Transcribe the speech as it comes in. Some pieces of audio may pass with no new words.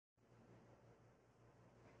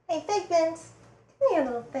Hey, Figment, give me a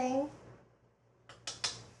little thing.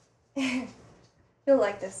 You'll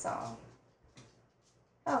like this song.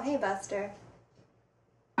 Oh, hey, Buster.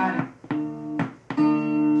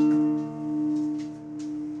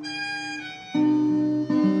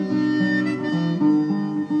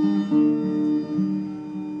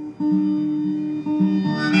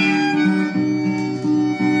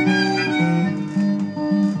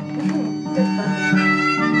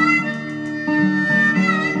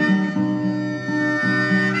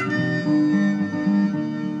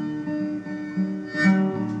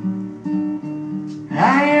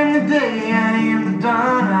 I am the day, I am the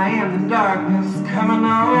dawn, I am the darkness coming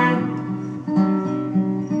on.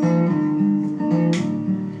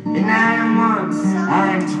 And I am once,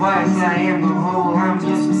 I am twice, I am the whole, I'm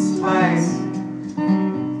just a slice.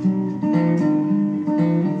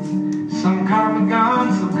 Some call me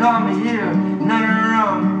gone, some call me here, none are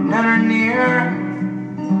wrong, none are near.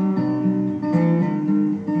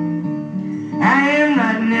 I am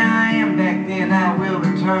right now, I am back then, I will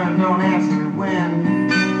return, don't ask me when.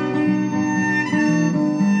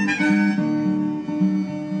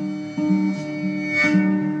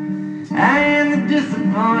 I am the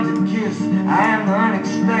disappointed kiss, I am the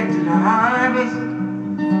unexpected harvest.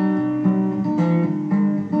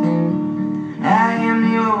 I am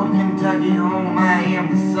the old Kentucky home, I am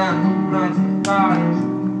the son who runs the farthest.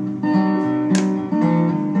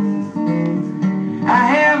 I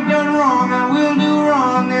have done wrong, I will do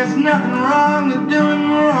wrong, there's nothing wrong with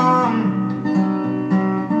doing wrong.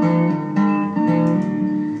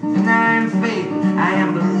 And I am faith, I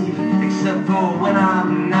am belief, except for when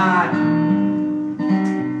I'm not.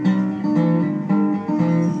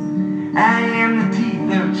 I am the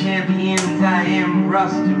teeth of champions, I am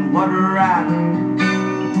rust and water rot.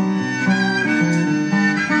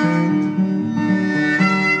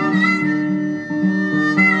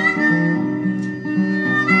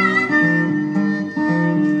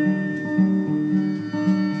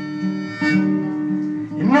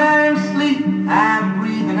 And I'm asleep, I'm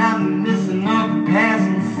breathing, I'm missing of the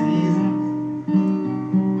passing season.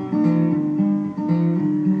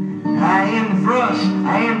 I am the brush,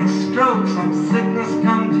 I am the stroke, some sickness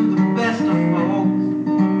come to the best of folks.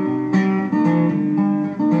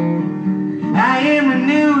 I am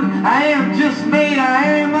renewed, I am just made, I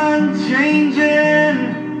am unchanging.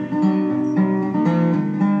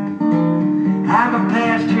 I'm a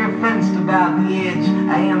pasture fenced about the edge,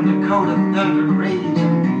 I am Dakota thunder raging.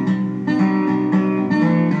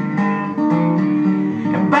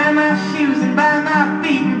 And by my shoes and by my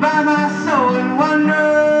feet and by my soul and wonder,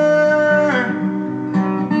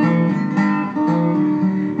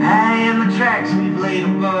 I am the tracks we've laid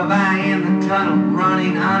above, I am the tunnel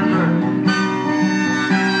running under.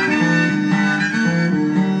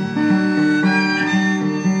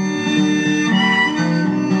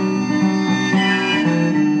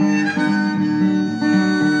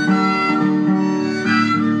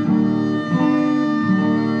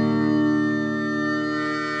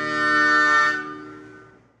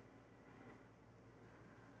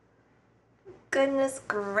 Goodness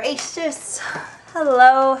gracious.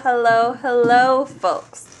 Hello, hello, hello,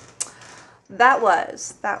 folks. That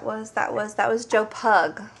was Joe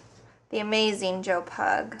Pug. The amazing Joe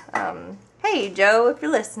Pug. Hey, Joe, if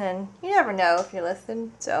you're listening. You never know if you're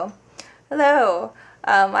listening, so hello.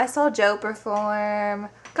 I saw Joe perform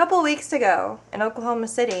a couple weeks ago in Oklahoma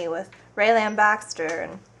City with Rayland Baxter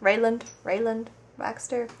and Rayland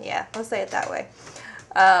Baxter? Yeah, let's say it that way.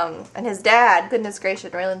 And his dad, goodness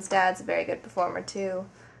gracious, Raylan's dad's a very good performer too,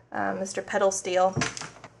 Mr. Pedal Steel.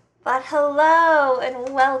 But hello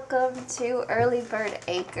and welcome to Early Bird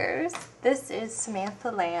Acres. This is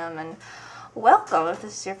Samantha Lamb, and welcome if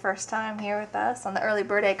this is your first time here with us on the Early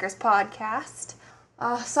Bird Acres podcast.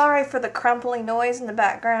 Sorry for the crumpling noise in the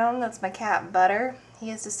background. That's my cat Butter. He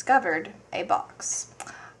has discovered a box.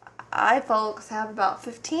 I, folks, have about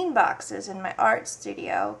 15 boxes in my art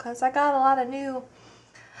studio because I got a lot of new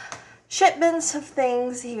shipments of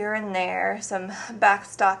things here and there, some back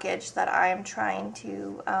stockage that I am trying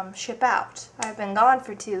to ship out. I've been gone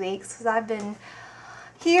for 2 weeks because I've been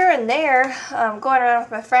here and there going around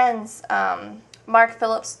with my friends, Mark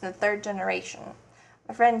Phillips and the Third Generation.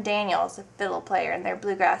 My friend Daniel is a fiddle player in their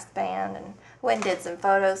bluegrass band, and went and did some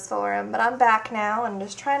photos for him. But I'm back now and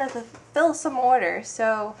just trying to fulfill some orders.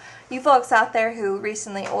 So you folks out there who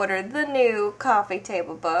recently ordered the new coffee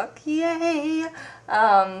table book, yay!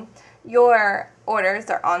 Your orders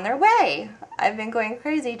are on their way. I've been going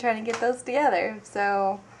crazy trying to get those together.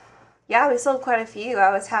 So, yeah, we sold quite a few. I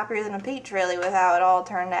was happier than a peach, really, with how it all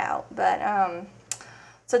turned out. But,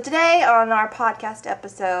 So today on our podcast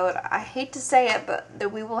episode, I hate to say it, but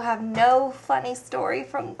that we will have no funny story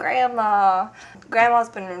from Grandma. Grandma's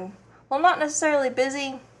been, well, not necessarily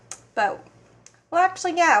busy, but, well,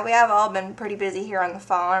 actually, yeah, we have all been pretty busy here on the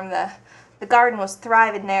farm. The garden was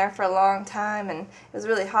thriving there for a long time, and it was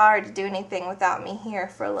really hard to do anything without me here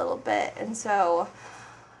for a little bit. And so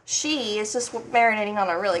she is just marinating on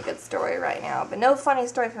a really good story right now, but no funny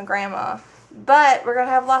story from Grandma. But we're going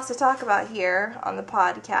to have lots to talk about here on the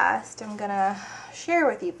podcast. I'm going to share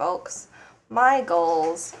with you folks my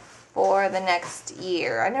goals for the next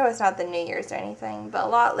year. I know it's not the New Year's or anything, but a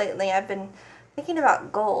lot lately I've been thinking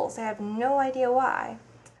about goals. I have no idea why.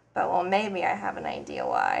 But, well, maybe I have an idea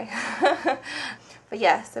why. But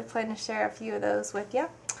yes, I plan to share a few of those with you.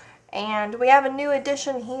 And we have a new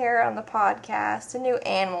addition here on the podcast, a new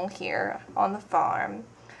animal here on the farm.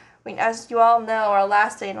 As you all know, our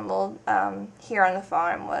last animal here on the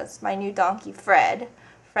farm was my new donkey,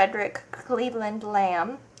 Frederick Cleveland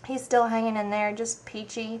Lamb. He's still hanging in there, just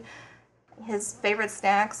peachy. His favorite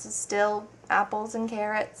snacks is still apples and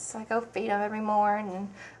carrots. I go feed him every morning,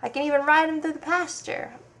 and I can even ride him through the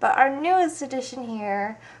pasture. But our newest addition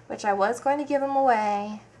here, which I was going to give him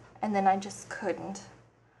away, and then I just couldn't.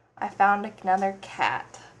 I found another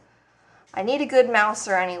cat. I need a good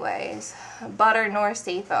mouser anyways. Butter nor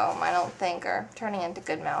Seafoam, I don't think, are turning into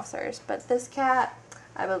good mousers. But this cat,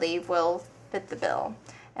 I believe, will fit the bill.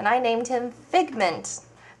 And I named him Figment,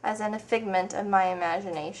 as in a figment of my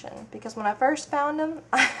imagination. Because when I first found him,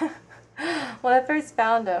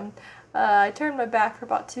 I turned my back for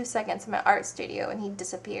about 2 seconds in my art studio and he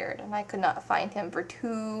disappeared, and I could not find him for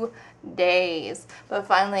 2 days. But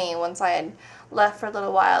finally, once I had left for a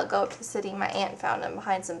little while, go up to the city, my aunt found him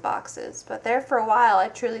behind some boxes. But there for a while, I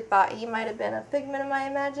truly thought he might have been a figment of my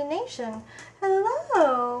imagination.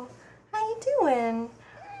 Hello, how you doing?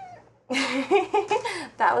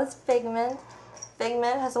 That was Figment.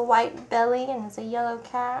 Figment has a white belly and is a yellow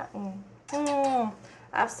cat, and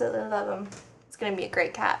absolutely love him. It's gonna be a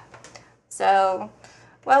great cat. So,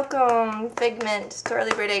 welcome, Figment, to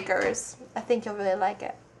Early Bird Acres. I think you'll really like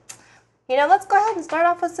it. You know, let's go ahead and start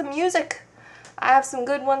off with some music. I have some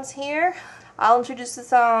good ones here. I'll introduce the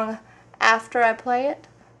song after I play it.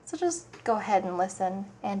 So just go ahead and listen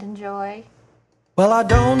and enjoy. Well, I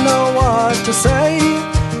don't know what to say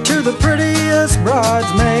to the prettiest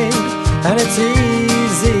bridesmaid, and it's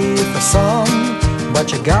easy for some,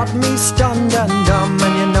 but you got me stunned and dumb.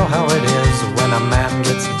 And you know how it is when a man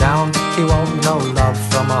gets down. He won't know love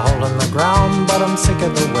from a hole in the ground. But I'm sick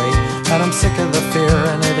of the wait, and I'm sick of the fear,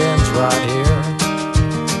 and it ends right here.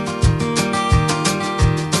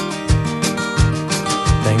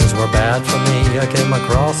 Things were bad for me, I came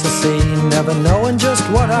across the sea, never knowing just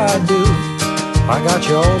what I'd do. I got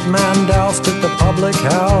your old man doused at the public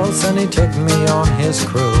house, and he took me on his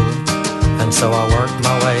crew. And so I worked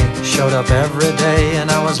my way, showed up every day,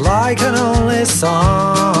 and I was like an only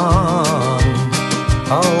son.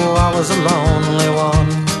 Oh, I was a lonely one.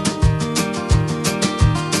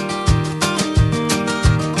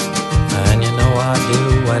 And you know I do,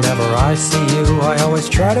 whenever I see you, I always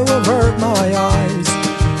try to avert my eyes.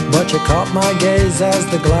 But you caught my gaze as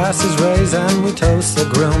the glass is raised, and we toast the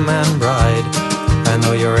groom and bride. And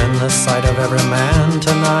though you're in the sight of every man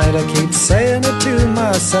tonight, I keep saying it to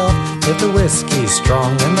myself, if the whiskey's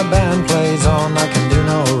strong and the band plays on, I can do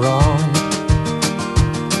no wrong.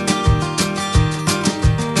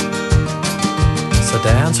 So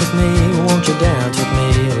dance with me, won't you dance with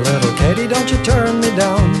me? Little Katie, don't you turn me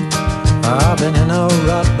down. I've been in a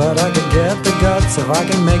rut, but I could get the guts if I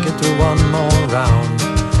can make it through one more round.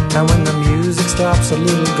 And when the music stops, a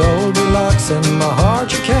little Goldilocks in my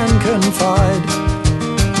heart you can confide,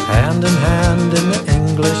 hand in hand in the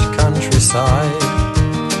English countryside.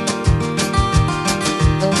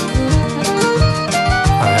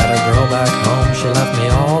 I had a girl back home, she left me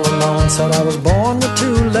all alone, said I was born with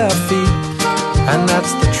 2 left feet. And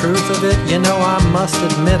that's the truth of it, you know, I must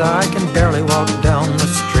admit I can barely walk down the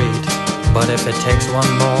street. But if it takes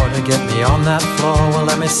one more to get me on that floor, well,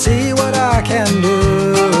 let me see what I can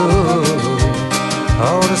do.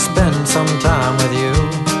 Oh, to spend some time with you.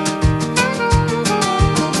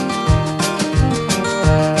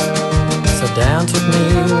 So dance with me,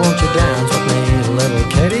 won't you dance with me? Little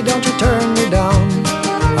Katie, don't you turn me down.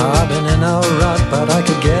 I've been in a rut, but I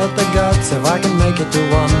could get the guts if I can make it through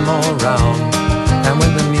one more round. And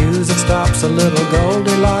when the music stops, a little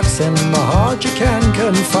Goldilocks in my heart you can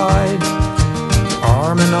confide,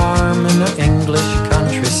 arm in arm in the English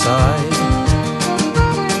countryside.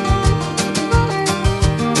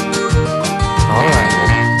 All right.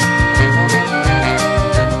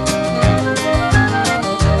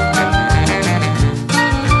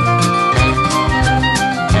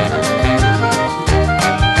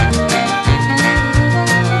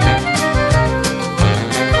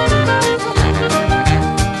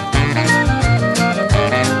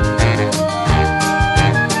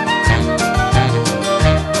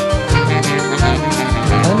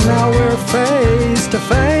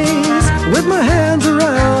 slip my hands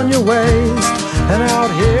around your waist. And out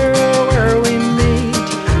here where we meet,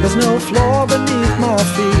 there's no floor beneath my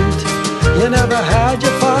feet. You never had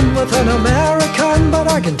your fun with an American, but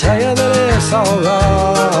I can tell you that it's alright.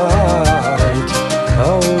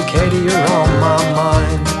 Oh, Katie, you're on my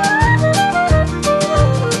mind.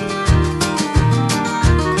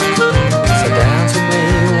 So dance with me,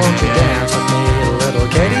 won't you dance with me, little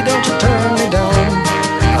Katie, don't you turn me down.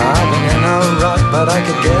 I've been in a rut, but I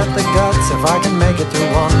could get the guts if I can make it through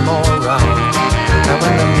one more round. And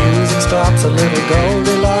when the music stops, a little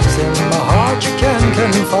Goldilocks in my heart you can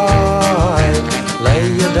confide. Lay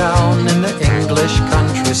you down in the English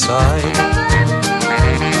countryside.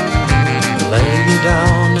 Lay you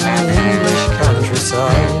down in the English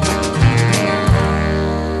countryside.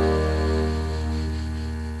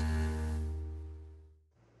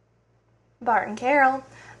 Barton Carroll,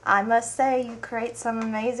 I must say you create some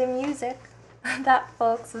amazing music. That,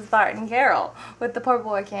 folks, is Barton Carroll with The Poor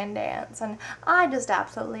Boy Can Dance, and I just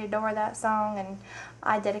absolutely adore that song, and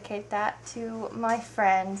I dedicate that to my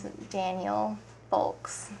friend Daniel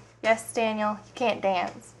Folks. Yes, Daniel, you can't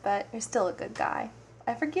dance, but you're still a good guy.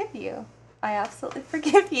 I forgive you. I absolutely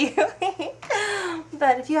forgive you.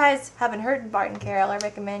 But if you guys haven't heard Barton Carroll, I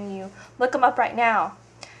recommend you look him up right now.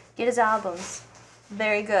 Get his albums.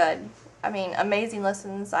 Very good. I mean, amazing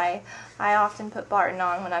listens. I often put Barton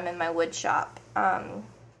on when I'm in my wood shop,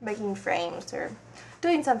 making frames or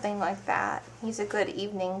doing something like that. He's a good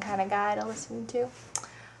evening kind of guy to listen to.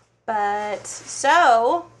 But,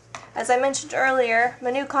 so, as I mentioned earlier,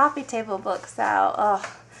 my new coffee table book's out. Oh,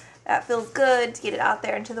 that feels good to get it out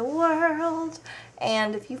there into the world.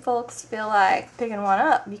 And if you folks feel like picking one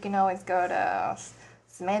up, you can always go to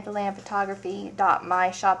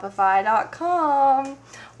SamanthaLambphotography.myshopify.com,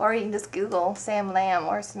 or you can just Google Sam Lamb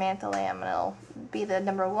or Samantha Lamb and it'll be the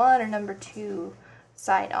number 1 or number 2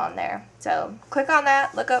 site on there. So click on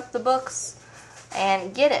that, look up the books,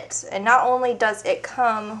 and get it. And not only does it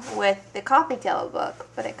come with the coffee table book,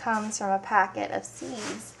 but it comes from a packet of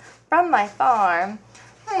seeds from my farm.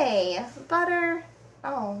 Hey, butter.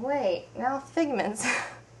 Oh, wait, now figments.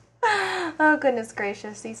 Oh, goodness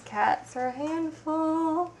gracious, these cats are a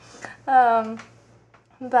handful. But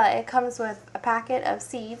it comes with a packet of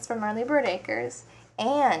seeds from Early Bird Acres,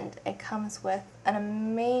 and it comes with an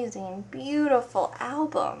amazing, beautiful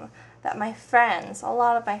album that my friends, a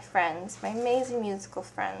lot of my friends, my amazing musical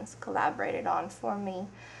friends, collaborated on for me.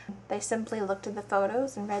 They simply looked at the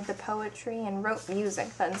photos and read the poetry and wrote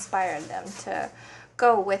music that inspired them to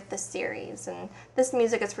go with the series. And this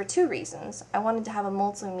music is for 2 reasons. I wanted to have a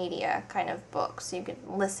multimedia kind of book so you could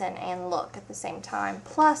listen and look at the same time.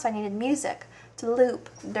 Plus, I needed music to loop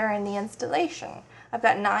during the installation. I've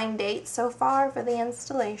got 9 dates so far for the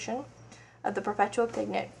installation of the Perpetual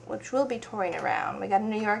Picnic, which we'll be touring around. We got a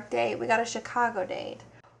New York date, we got a Chicago date.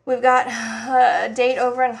 We've got a date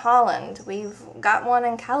over in Holland. We've got one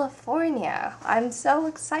in California. I'm so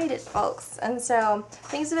excited, folks. And so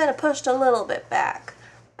things have been pushed a little bit back,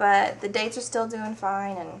 but the dates are still doing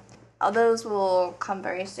fine, and all those will come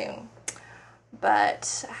very soon.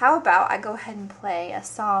 But how about I go ahead and play a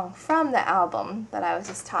song from the album that I was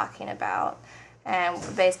just talking about. And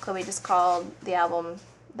basically we just called the album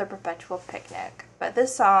The Perpetual Picnic. But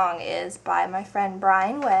this song is by my friend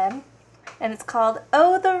Brian Webb, and it's called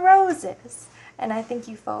Oh the Roses. And I think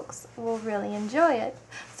you folks will really enjoy it.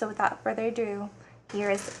 So without further ado, here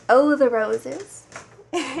is Oh the Roses.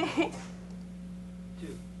 2,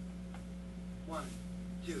 1,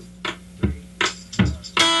 2, 3.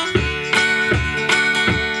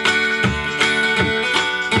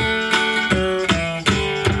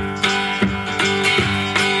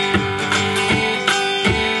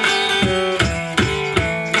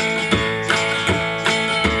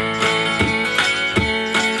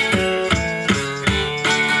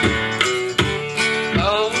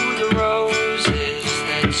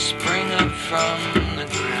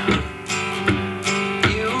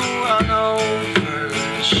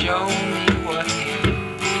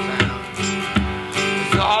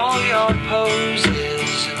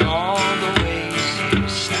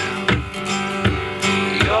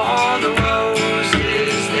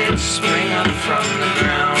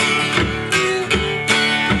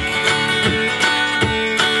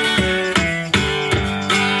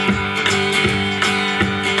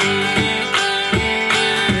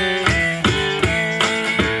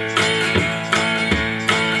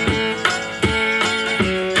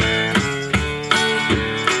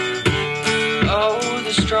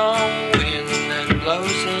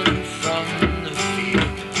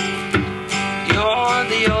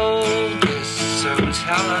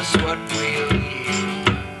 Tell us what we'll hear.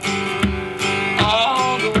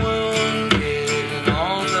 All the wounded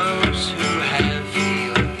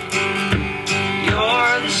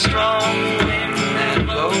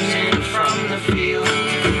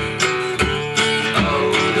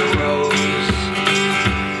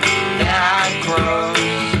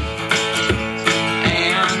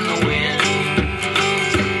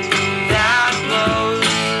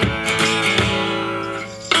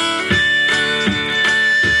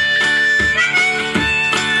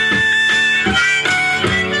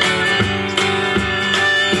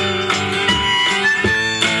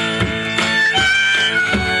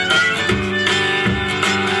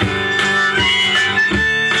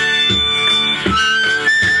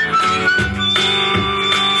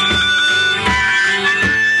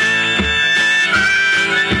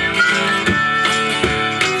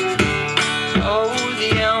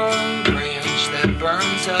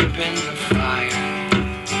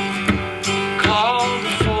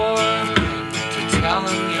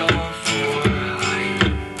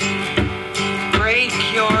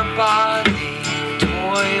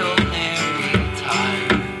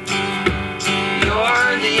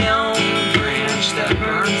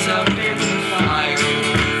burns up in the fire.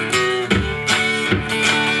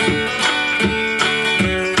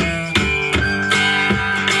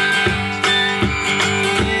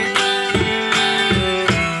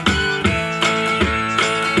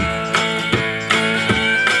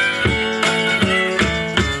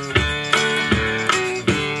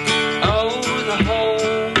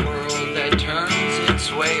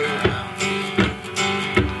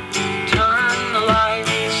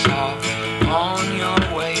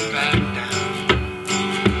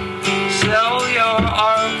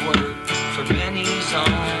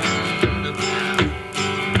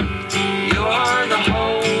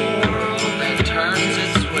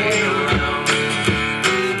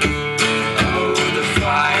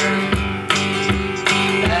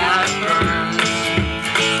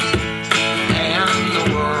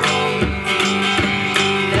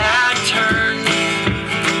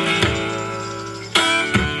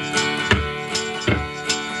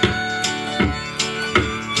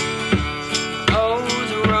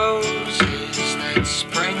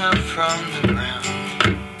 From the ground,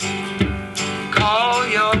 call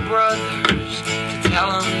your brothers to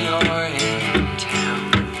tell them you're in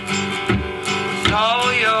town. With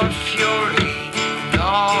all your fury and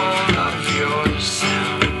all of your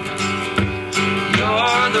sound,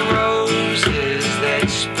 you're the roses that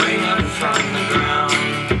spring up from the ground.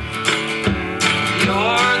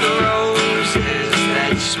 You're the roses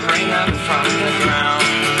that spring up from the ground.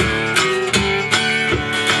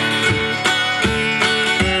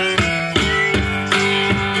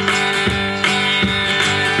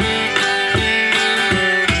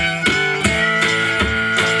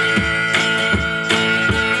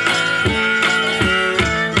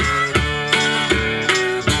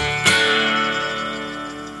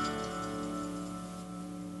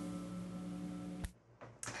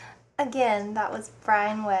 Again, that was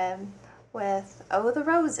Brian Webb with Oh the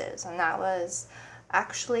Roses, and that was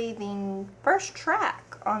actually the first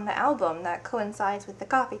track on the album that coincides with the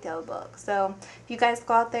Coffee Tale book. So if you guys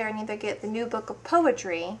go out there and either get the new book of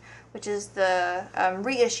poetry, which is the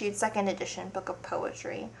reissued second edition book of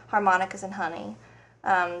poetry, Harmonicas and Honey,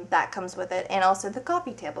 that comes with it, and also the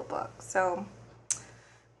Coffee Table book. So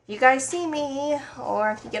you guys see me,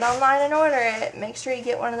 or if you get online and order it, make sure you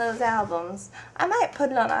get one of those albums. I might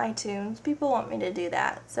put it on iTunes. People want me to do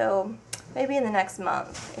that, so maybe in the next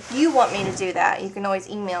month. If you want me to do that, you can always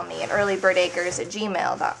email me at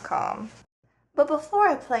earlybirdacres@gmail.com. But before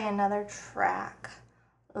I play another track,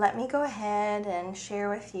 let me go ahead and share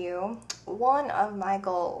with you one of my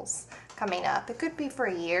goals coming up. It could be for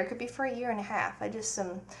a year, it could be for a year and a half. I just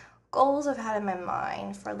some goals I've had in my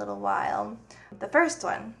mind for a little while. The first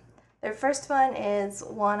one is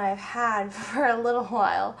one I've had for a little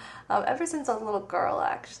while, ever since I was a little girl,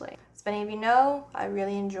 actually. As many of you know, I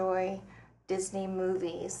really enjoy Disney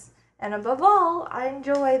movies, and above all, I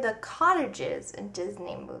enjoy the cottages in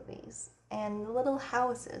Disney movies and the little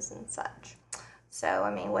houses and such. So,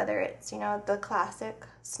 I mean, whether it's, you know, the classic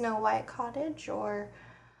Snow White cottage, or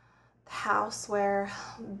the house where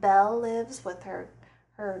Belle lives with her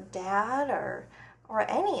dad, or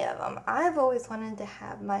any of them. I've always wanted to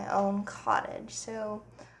have my own cottage, so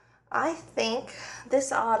I think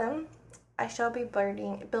this autumn I shall be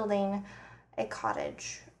building a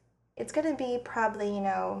cottage. It's gonna be probably, you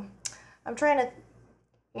know, I'm trying to,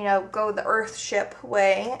 you know, go the Earthship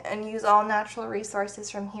way and use all natural resources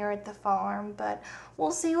from here at the farm, but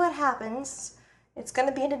we'll see what happens. It's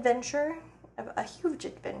gonna be an adventure. A huge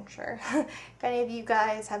adventure. If any of you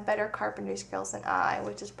guys have better carpentry skills than I,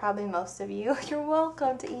 which is probably most of you, you're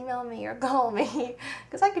welcome to email me or call me,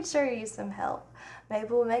 because I could sure use some help. Maybe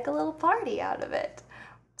we'll make a little party out of it.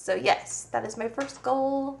 So yes, that is my first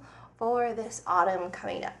goal for this autumn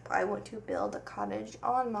coming up. I want to build a cottage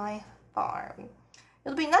on my farm.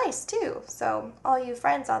 It'll be nice too, so all you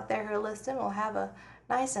friends out there who listen will have a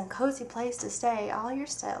nice and cozy place to stay all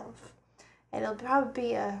yourself. It'll probably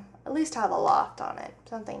be at least have a loft on it,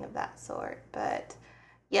 something of that sort. But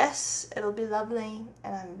yes, it'll be lovely,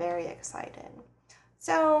 and I'm very excited.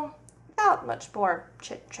 So, without much more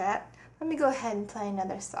chit-chat, let me go ahead and play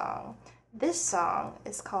another song. This song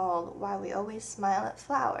is called Why We Always Smile at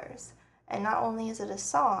Flowers. And not only is it a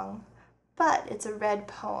song, but it's a read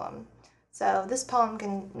poem. So this poem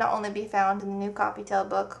can not only be found in the new Coffee Tale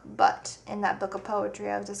book, but in that book of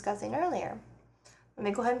poetry I was discussing earlier. Let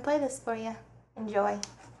me go ahead and play this for you. Enjoy.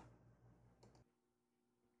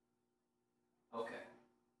 Okay.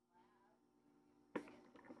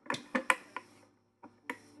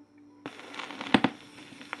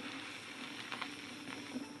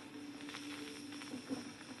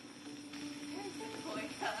 What are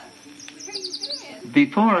you doing?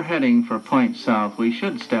 Before heading for Point South, we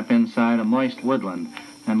should step inside a moist woodland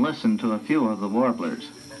and listen to a few of the warblers.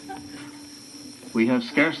 We have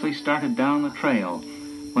scarcely started down the trail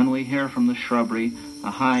when we hear from the shrubbery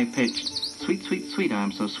a high-pitched, "Sweet, sweet, sweet,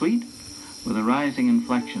 I'm so sweet," with a rising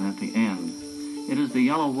inflection at the end. It is the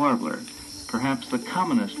yellow warbler, perhaps the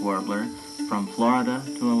commonest warbler from Florida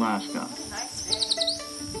to Alaska.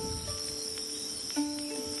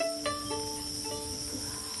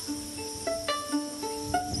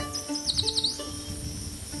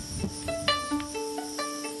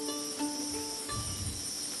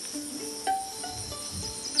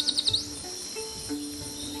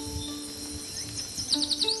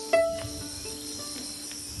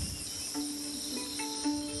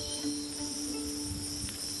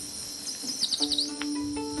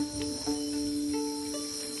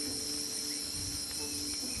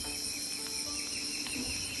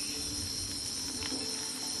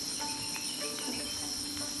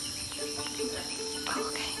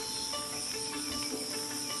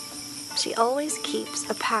 She always keeps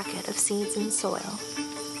a packet of seeds in soil,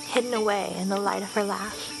 hidden away in the light of her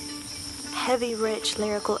laugh. Heavy, rich,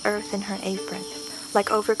 lyrical earth in her apron, like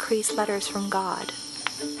overcreased letters from God.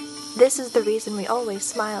 This is the reason we always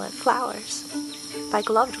smile at flowers, like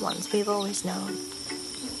loved ones we've always known.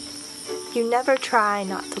 You never try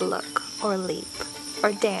not to look, or leap,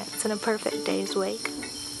 or dance in a perfect day's wake.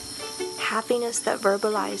 Happiness that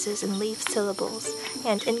verbalizes in leaf syllables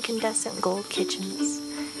and incandescent gold kitchens.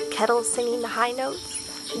 Kettles singing the high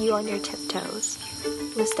notes, you on your tiptoes.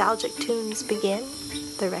 Nostalgic tunes begin,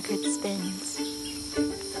 the record spins.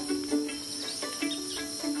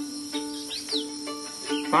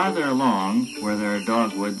 Farther along, where there are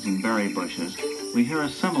dogwoods and berry bushes, we hear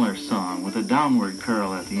a similar song with a downward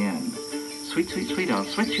curl at the end. "Sweet, sweet, sweet, I'll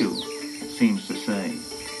switch you," it seems to say.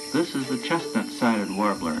 This is the chestnut-sided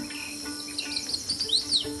warbler.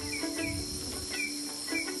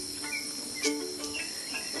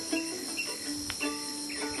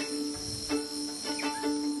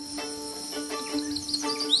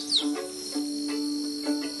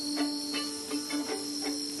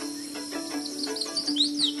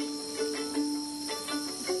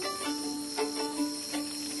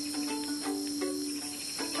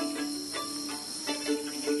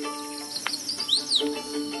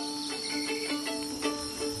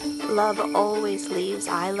 Love always leaves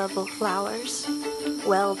eye-level flowers,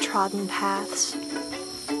 well-trodden paths,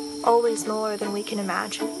 always more than we can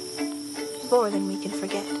imagine, more than we can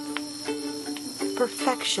forget.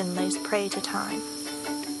 Perfection lays prey to time.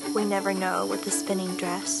 We never know what the spinning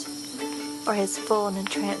dress, or his full and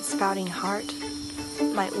entranced sprouting heart,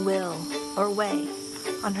 might will or weigh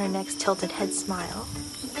on her next tilted head smile.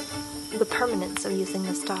 The permanence of using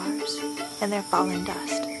the stars and their fallen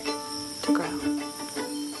dust to grow.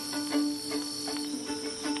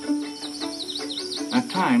 At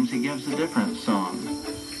times he gives a different song,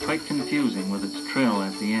 quite confusing with its trill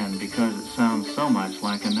at the end because it sounds so much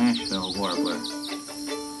like a Nashville warbler.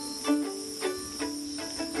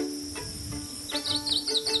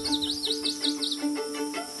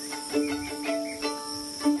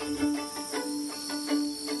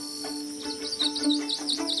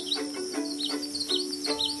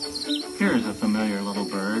 Here's a familiar little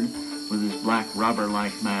bird with his black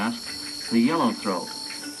rubber-like mask, the yellowthroat.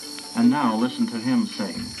 And now listen to him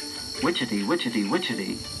sing, "Witchetty, witchetty,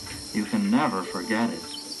 witchetty." You can never forget it.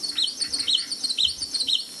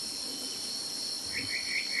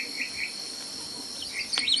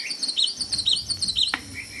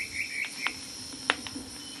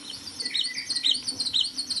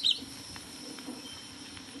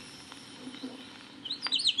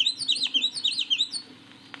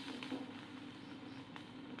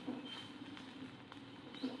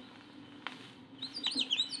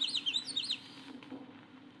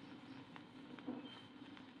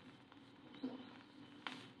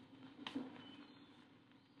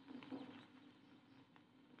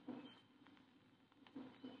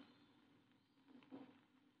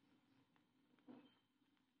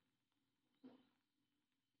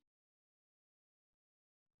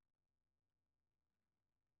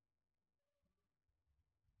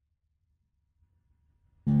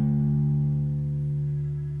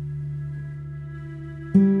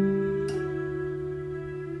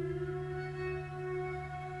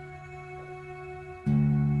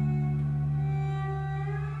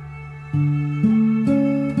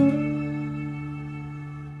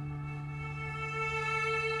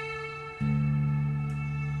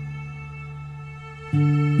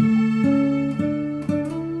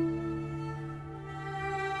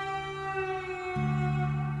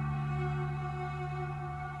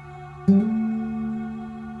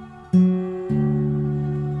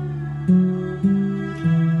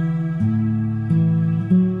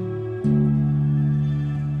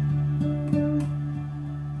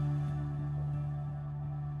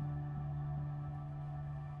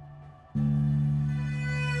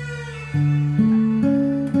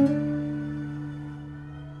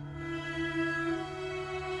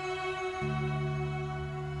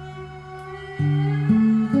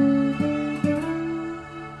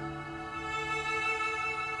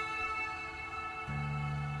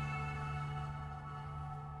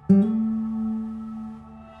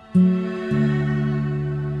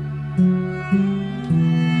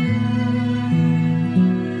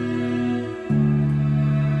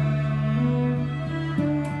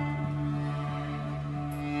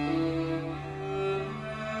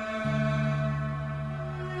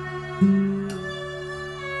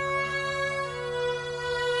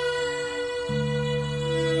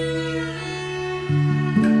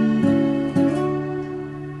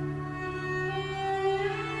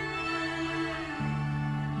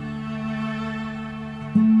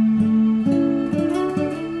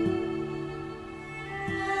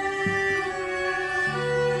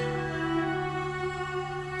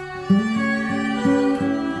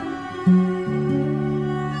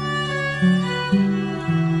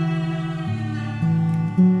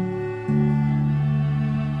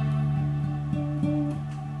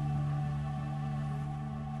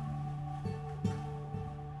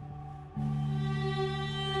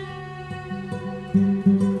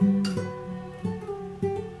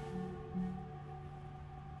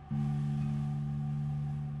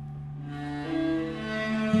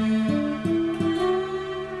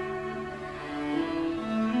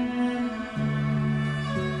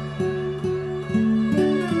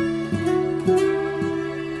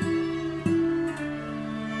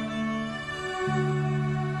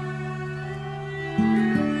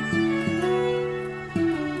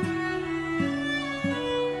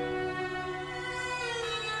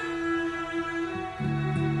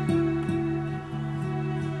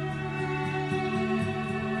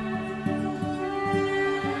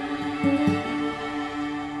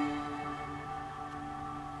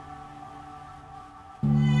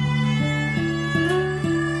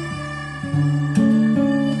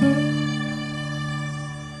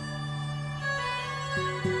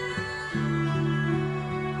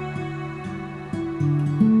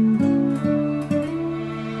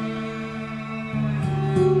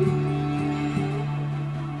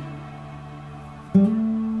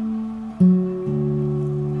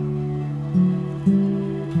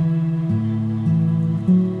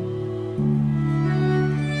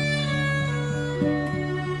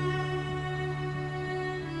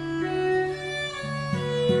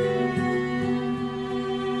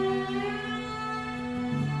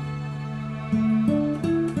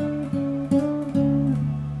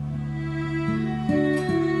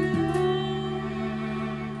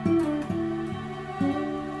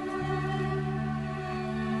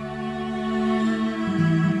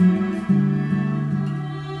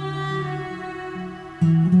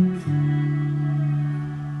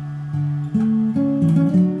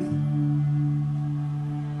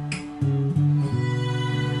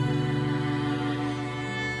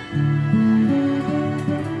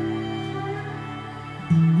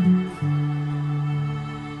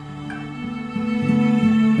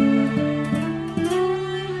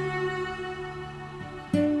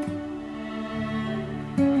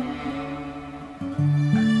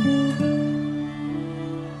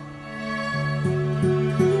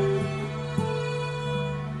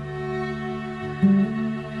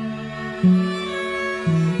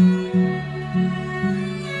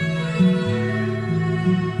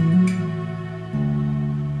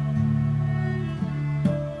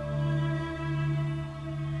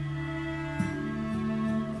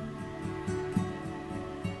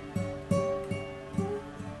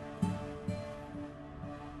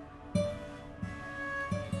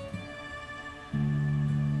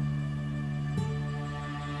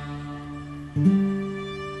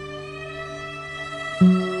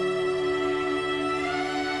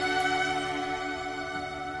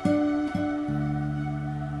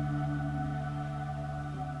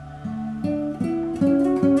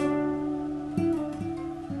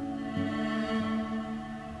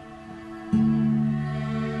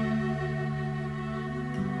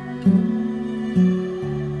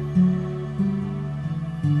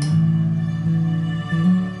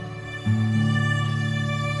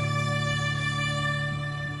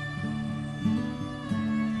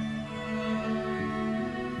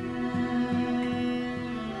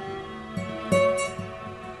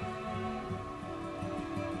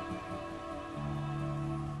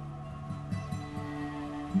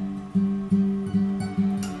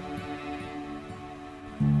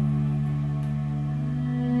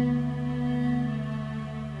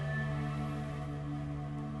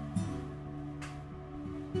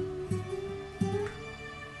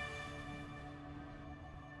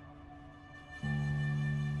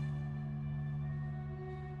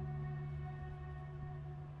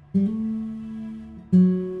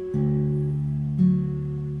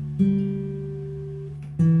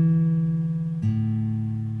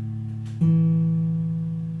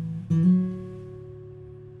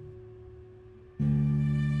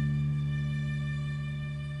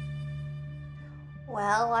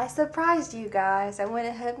 Well, I surprised you guys. I went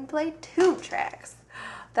ahead and played 2 tracks.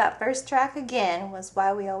 That first track again was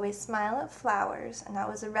Why We Always Smile at Flowers, and that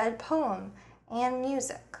was a read poem and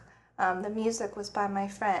music. The music was by my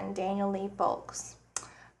friend Daniel Lee Folks.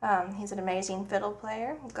 He's an amazing fiddle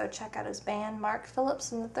player. Go check out his band, Mark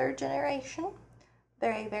Phillips and the Third Generation.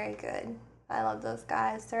 Very, very good. I love those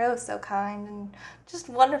guys. They're oh so kind and just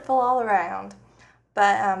wonderful all around.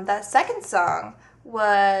 But that second song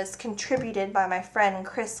was contributed by my friend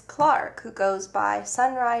Chris Clark, who goes by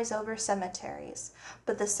Sunrise Over Cemeteries.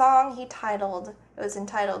 But the song it was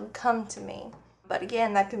entitled Come to Me. But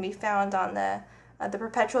again, that can be found on the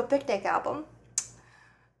Perpetual Picnic album.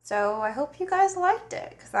 So I hope you guys liked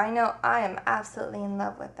it, because I know I am absolutely in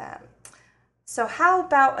love with that. So how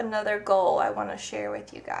about another goal I want to share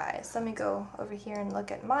with you guys? Let me go over here and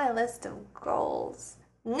look at my list of goals.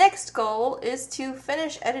 Next goal is to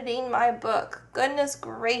finish editing my book. Goodness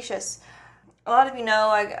gracious. A lot of you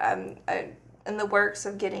know I'm in the works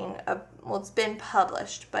of getting it's been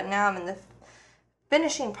published, but now I'm in the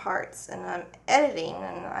finishing parts, and I'm editing,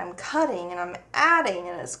 and I'm cutting, and I'm adding,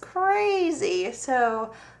 and it's crazy.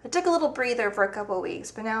 So I took a little breather for a couple of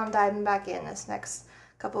weeks, but now I'm diving back in this next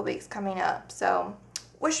couple of weeks coming up. So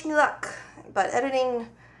wish me luck. But editing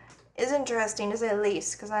is interesting, to say the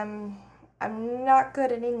least, because I'm not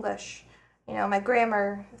good at English. You know, my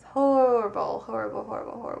grammar is horrible.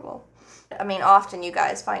 I mean, often you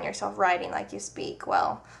guys find yourself writing like you speak.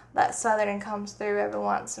 Well, that Southern comes through every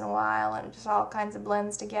once in a while, and it just all kinds of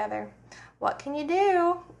blends together. What can you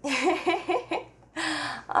do?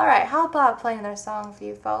 Alright, how about playing another song for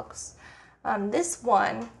you folks? This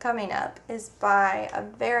one coming up is by a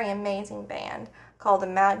very amazing band called the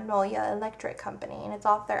Magnolia Electric Company, and it's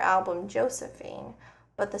off their album Josephine.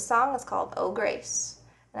 But the song is called Oh Grace,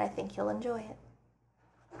 and I think you'll enjoy it.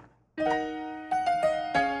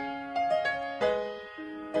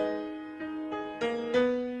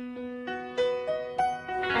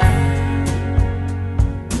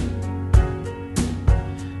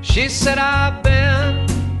 She said, I've been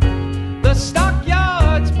the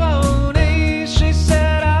stockyards pony. She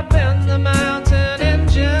said, I've been the mountain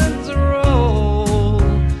engines roll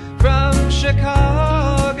from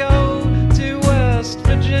Chicago to West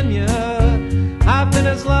Virginia. I've been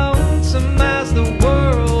as lonesome as the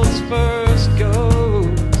world's first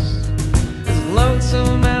ghost, as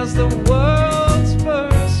lonesome as the world's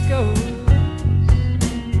first ghost.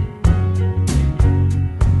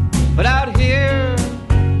 But out here,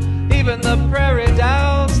 even the prairie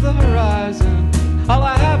doubts the horizon. All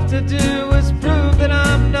I have to do is prove that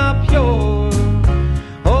I'm not pure.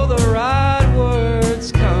 Oh, the right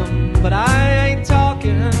words come, but I ain't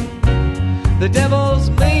talking. The devil's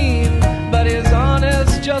mean, but his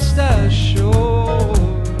honest just as sure.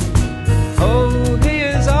 Oh, he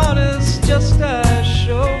is honest just as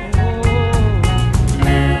sure.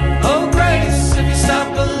 Oh, grace, if you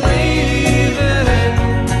stop believing,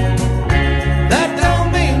 that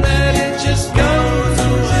don't mean that it just goes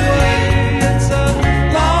away. It's a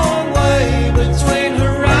long way between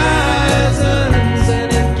horizons,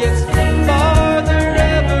 and it gets farther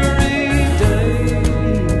every day.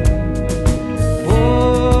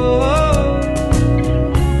 Whoa,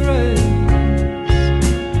 grace.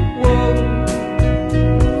 Whoa,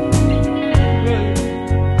 grace.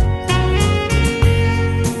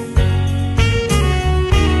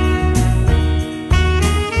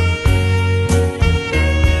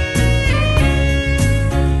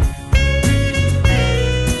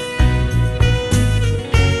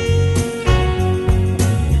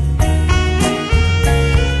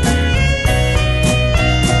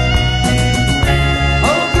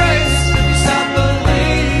 Oh, grace, if you stop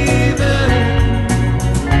believing,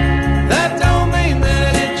 that don't mean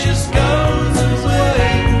that it just goes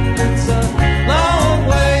away. It's a long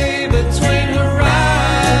way between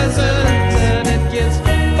horizons, and it gets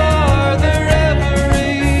farther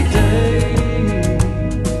every day.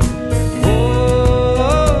 Oh,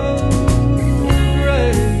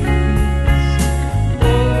 grace.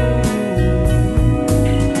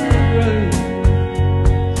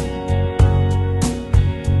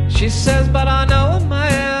 She says, but I know a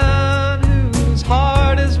man whose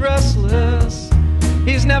heart is restless.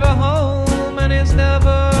 He's never home and he's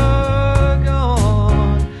never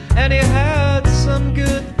gone. And he had some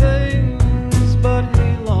good things, but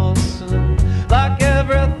he lost some. Like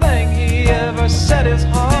everything he ever set his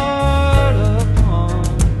heart upon.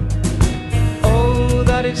 Oh,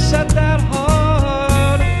 that he set that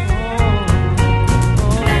heart upon.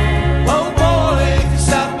 Oh boy, if you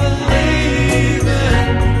stop believing,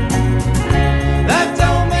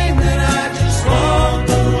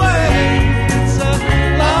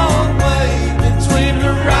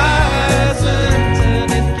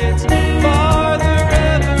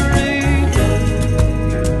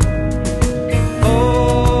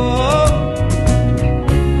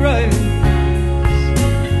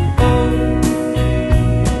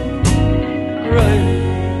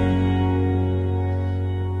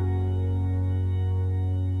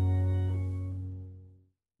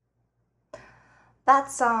 That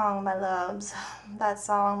song, my loves, that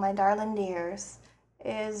song, my darling dears,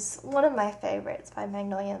 is one of my favorites by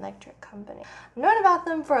Magnolia Electric Company. I've known about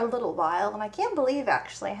them for a little while, and I can't believe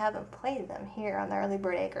actually I haven't played them here on the Early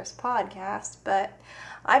Bird Acres podcast, but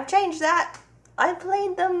I've changed that. I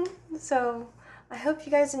played them, so I hope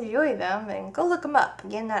you guys enjoy them, and go look them up.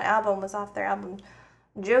 Again, that album was off their album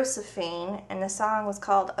Josephine, and the song was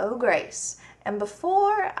called Oh Grace. And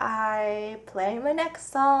before I play my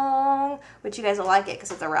next song, which you guys will like it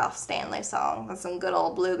because it's a Ralph Stanley song, that's some good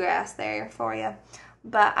old bluegrass there for you,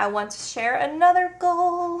 but I want to share another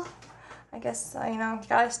goal. I guess,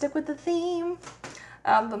 gotta stick with the theme.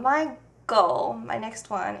 But my goal, my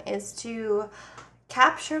next one, is to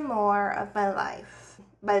capture more of my life.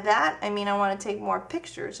 By that, I mean I want to take more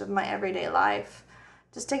pictures of my everyday life.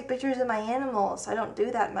 Just take pictures of my animals. I don't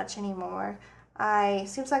do that much anymore.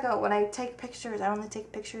 Seems like when I take pictures, I only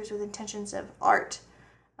take pictures with intentions of art.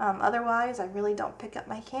 Otherwise, I really don't pick up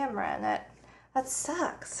my camera, and that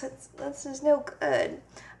sucks. That's just no good.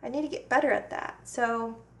 I need to get better at that.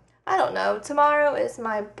 So, I don't know. Tomorrow is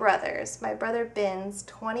my brother Ben's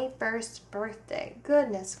 21st birthday.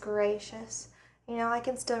 Goodness gracious. I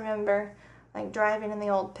can still remember driving in the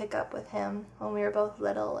old pickup with him when we were both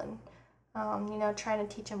little, and trying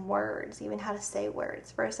to teach him words, even how to say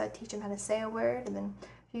words. First, I'd teach him how to say a word, and then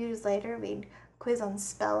a few years later, we'd quiz on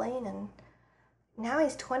spelling, and now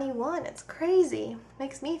he's 21. It's crazy.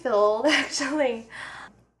 Makes me feel old, actually.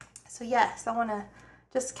 So yes, I want to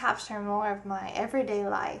just capture more of my everyday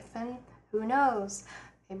life, and who knows,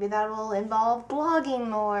 maybe that will involve blogging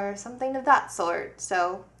more, something of that sort.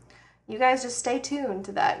 So you guys just stay tuned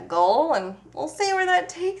to that goal, and we'll see where that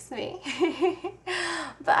takes me.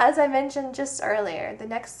 But as I mentioned just earlier, the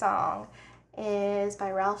next song is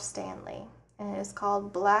by Ralph Stanley, and it is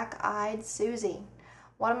called Black Eyed Susie.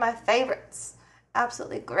 One of my favorites.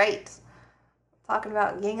 Absolutely great. Talking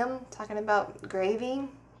about gingham, talking about gravy,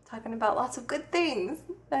 talking about lots of good things.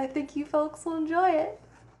 I think you folks will enjoy it.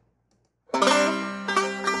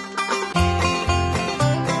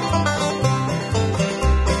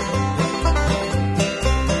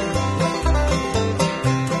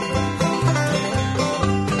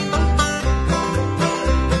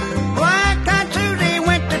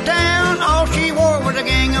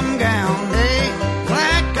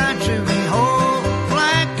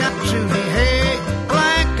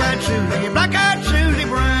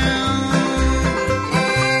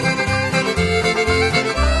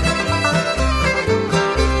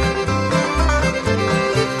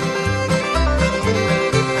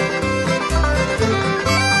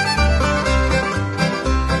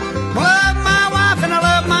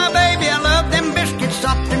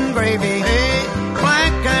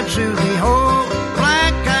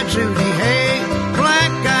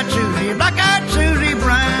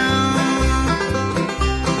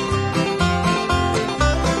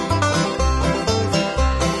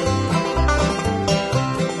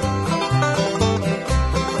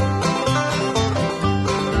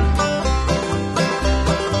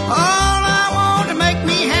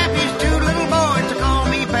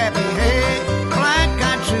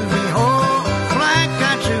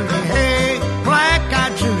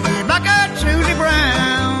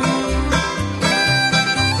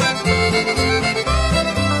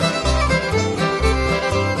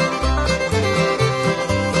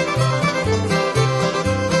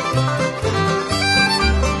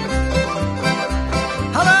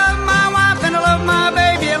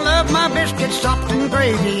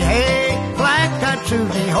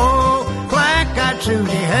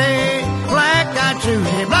 Susie, hey, black-eyed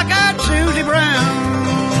Susie, black-eyed Susie Brown.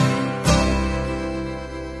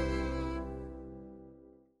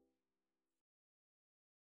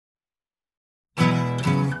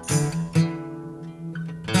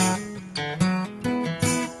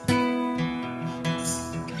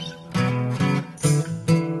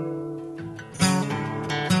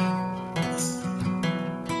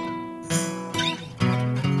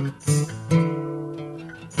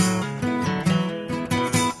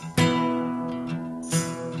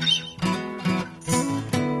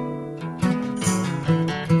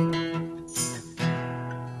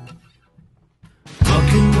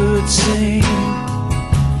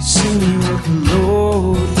 Singing what the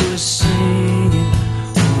Lord was singing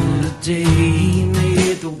on the day He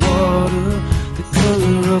made the water the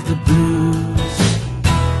color of the blues.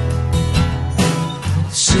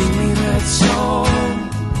 Sing me that song,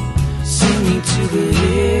 sing me to the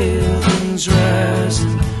heavens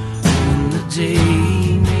rising on the day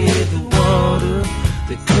He made the water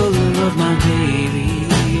the color of my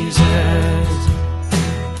baby's eyes.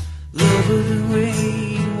 Love her the way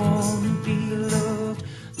you want to be loved,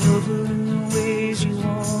 love her in the ways you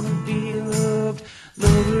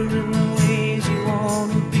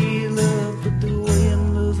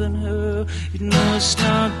it must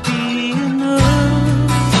not be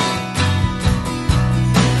enough.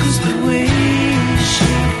 'Cause the way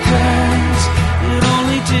she cries, it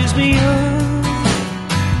only tears me up.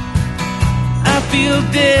 I feel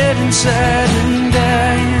dead inside and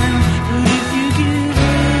dying. But if you give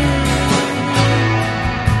up,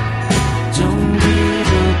 don't give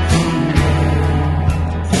up on me.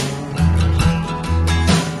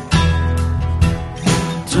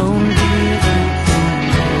 Don't give up on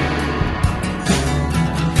me.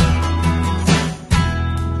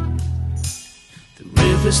 The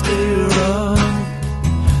rivers they run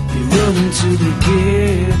until they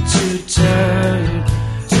get too tired.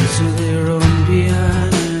 So they run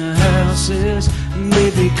behind their houses and they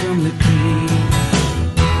become the creek.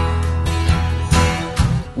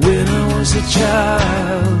 When I was a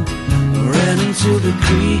child, I ran into the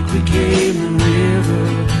creek, became the river.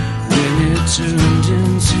 When it turned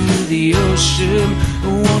into the ocean, I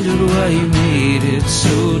wondered why he made it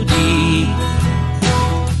so deep.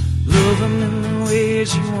 Love him in the ways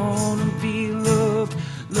you wanna be loved.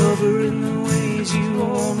 Love her in the ways you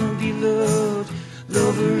wanna be loved.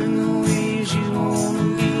 Love her in the ways you wanna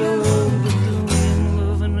be loved. But the way I'm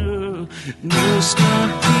loving her must not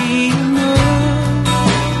be enough.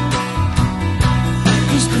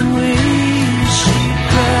 'Cause the way she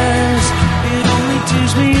cries, it only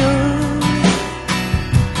tears me up.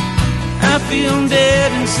 I feel dead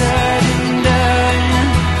inside and dying.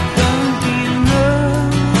 Don't be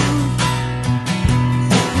enough.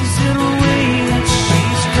 'Cause the way that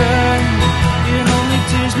she's crying, it only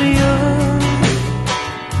tears me up.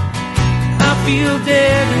 I feel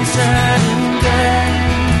dead inside and dying.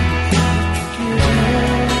 Don't give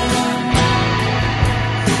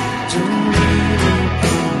up on me. Don't give up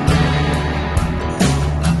on me.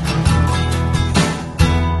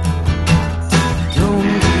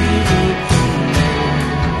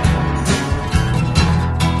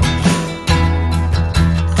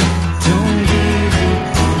 Don't give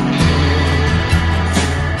up on me.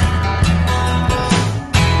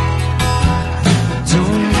 Don't give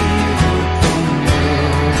up on me.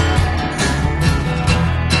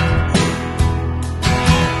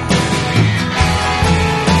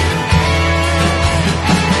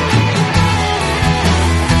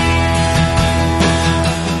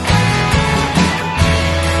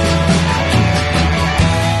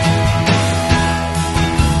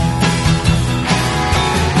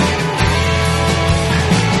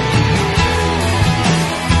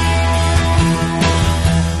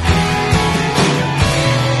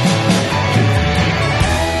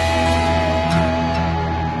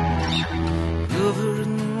 Love her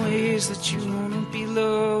in the ways that you wanna be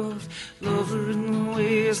loved. Love her in the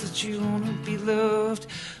ways that you wanna be loved.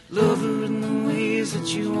 Love her in the ways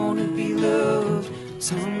that you wanna be loved.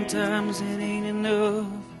 Sometimes it ain't enough.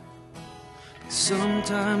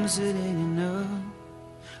 Sometimes it ain't enough.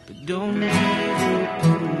 But don't give up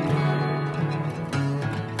on me.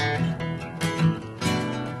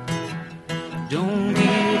 Don't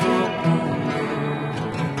give up on me.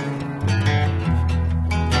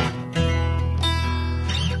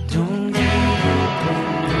 Don't give up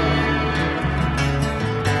on me.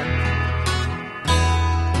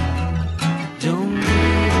 Don't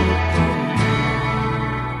give up on me.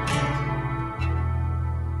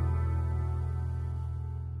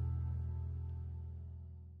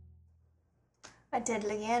 I did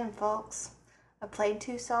it again, folks. I played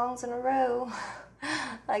 2 songs in a row.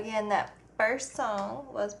 Again, that first song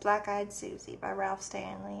was Black Eyed Susie by Ralph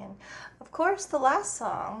Stanley. And of course, the last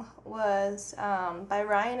song was by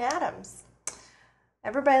Ryan Adams.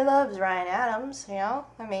 Everybody loves Ryan Adams, you know?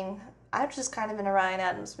 I mean, I'm just kind of in a Ryan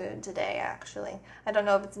Adams mood today, actually. I don't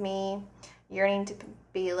know if it's me yearning to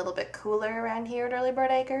be a little bit cooler around here at Early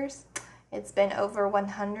Bird Acres. It's been over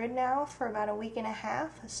 100 now for about a week and a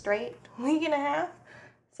half, a straight week and a half.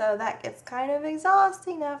 So that gets kind of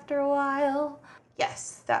exhausting after a while.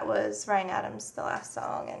 Yes, that was Ryan Adams, the last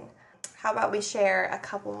song. And how about we share a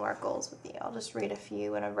couple more goals with you? I'll just read a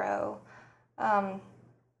few in a row. I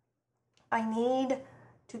need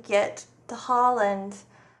to get to Holland.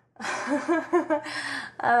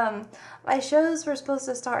 My shows were supposed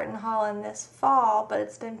to start in Holland this fall, but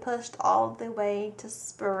it's been pushed all the way to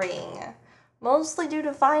spring, mostly due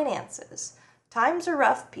to finances. Times are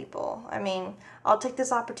rough, people. I mean, I'll take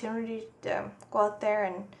this opportunity to go out there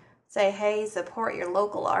and say, hey, support your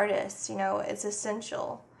local artists. You know, it's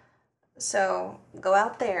essential. So go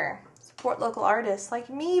out there, support local artists like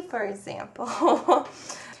me, for example.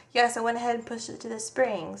 Yes, I went ahead and pushed it to the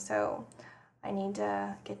spring, so I need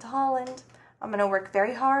to get to Holland. I'm going to work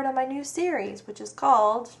very hard on my new series, which is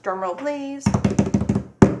called, drumroll please,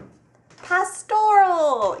 Pastoral.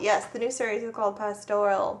 Pastoral! Yes, the new series is called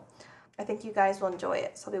Pastoral. I think you guys will enjoy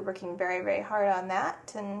it, so I'll be working very, very hard on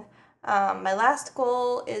that. And my last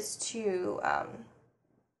goal is to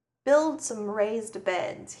build some raised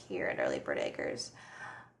beds here at Early Bird Acres.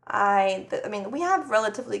 I mean, we have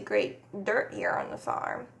relatively great dirt here on the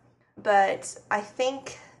farm, but I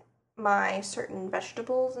think my certain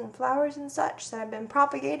vegetables and flowers and such that I've been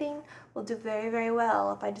propagating will do very, very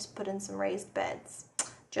well if I just put in some raised beds.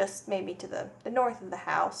 Just maybe to the north of the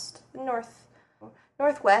house, the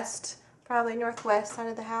northwest, probably northwest side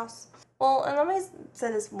of the house. Well, and let me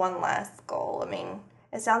say this one last goal. I mean,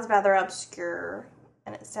 it sounds rather obscure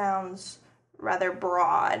and it sounds rather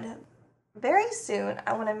broad. Very soon,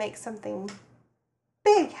 I want to make something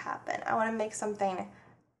big happen. I want to make something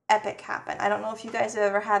epic happen. I don't know if you guys have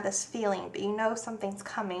ever had this feeling, but you know something's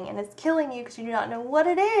coming and it's killing you because you do not know what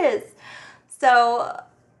it is. So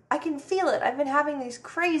I can feel it. I've been having these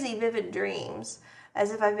crazy vivid dreams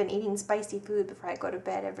as if I've been eating spicy food before I go to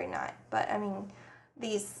bed every night. But I mean,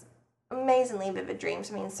 these amazingly vivid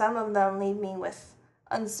dreams. I mean, some of them leave me with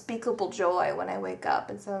unspeakable joy when I wake up,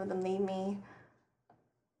 and some of them leave me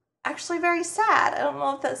actually very sad. I don't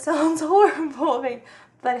know if that sounds horrible. I mean,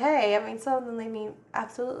 but hey, I mean, some of them leave me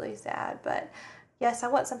absolutely sad. But yes, I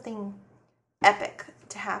want something epic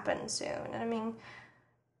to happen soon. And I mean,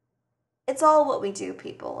 it's all what we do,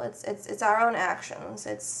 people. It's our own actions.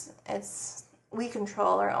 It's we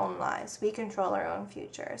control our own lives. We control our own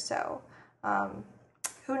future. So,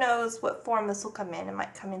 who knows what form this will come in? It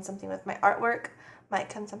might come in something with my artwork. Might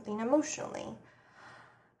come something emotionally.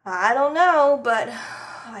 I don't know, but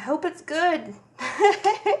I hope it's good.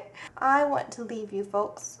 I want to leave you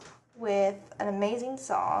folks with an amazing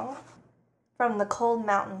song from the Cold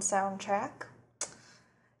Mountain soundtrack.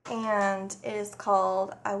 And it is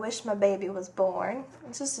called I Wish My Baby Was Born.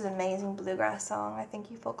 It's just an amazing bluegrass song I think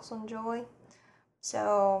you folks will enjoy.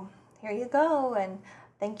 So here you go, and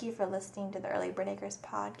thank you for listening to the Early Bird Acres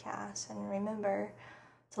podcast. And remember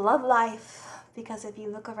to love life, because if you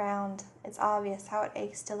look around, it's obvious how it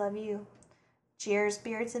aches to love you. Cheers,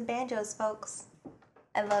 beards, and banjos, folks.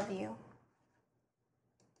 I love you.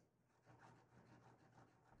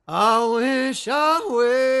 I wish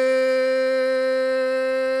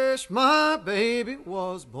my baby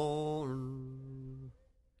was born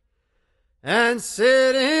and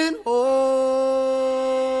sitting on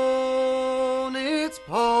its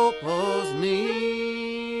papa's knee,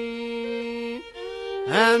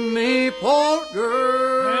 and me poor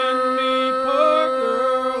girl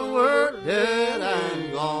were dead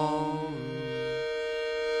and gone,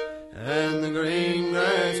 and the green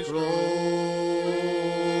grass growing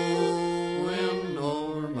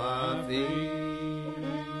o'er my feet.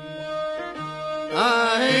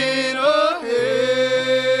 I ain't ahead,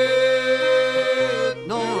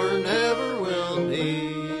 nor never will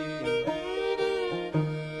be,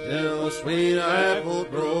 till a sweet apple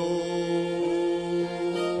grows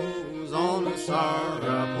on a sour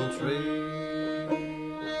apple tree.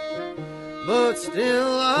 But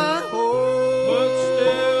still I hope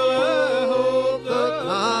the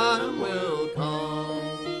time will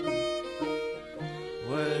come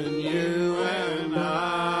when you and I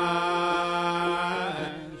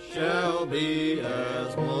shall be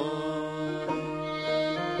as one.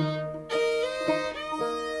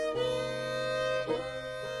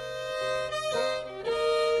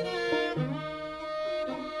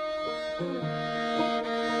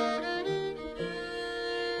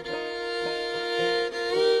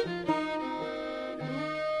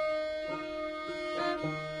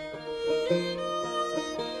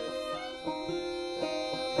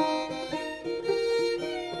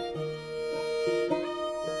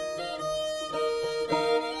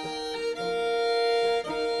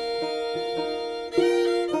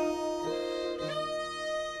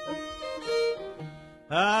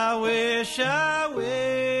 I wish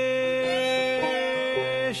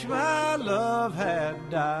my love had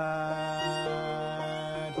died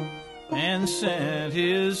and sent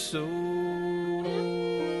his soul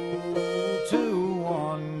to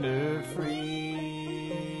wander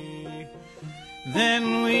free.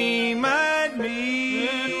 Then we might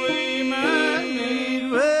meet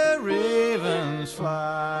where ravens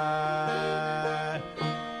fly.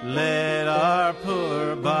 Let our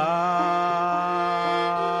poor bodies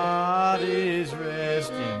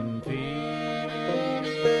rest in peace.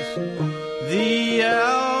 The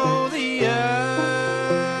owl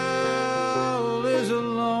is a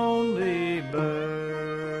lonely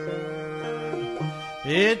bird.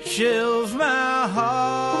 It chills my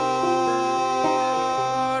heart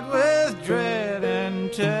with dread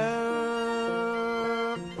and terror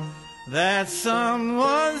that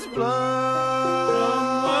someone's blood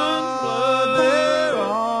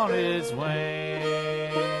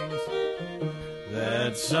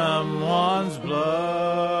one's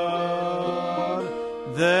blood.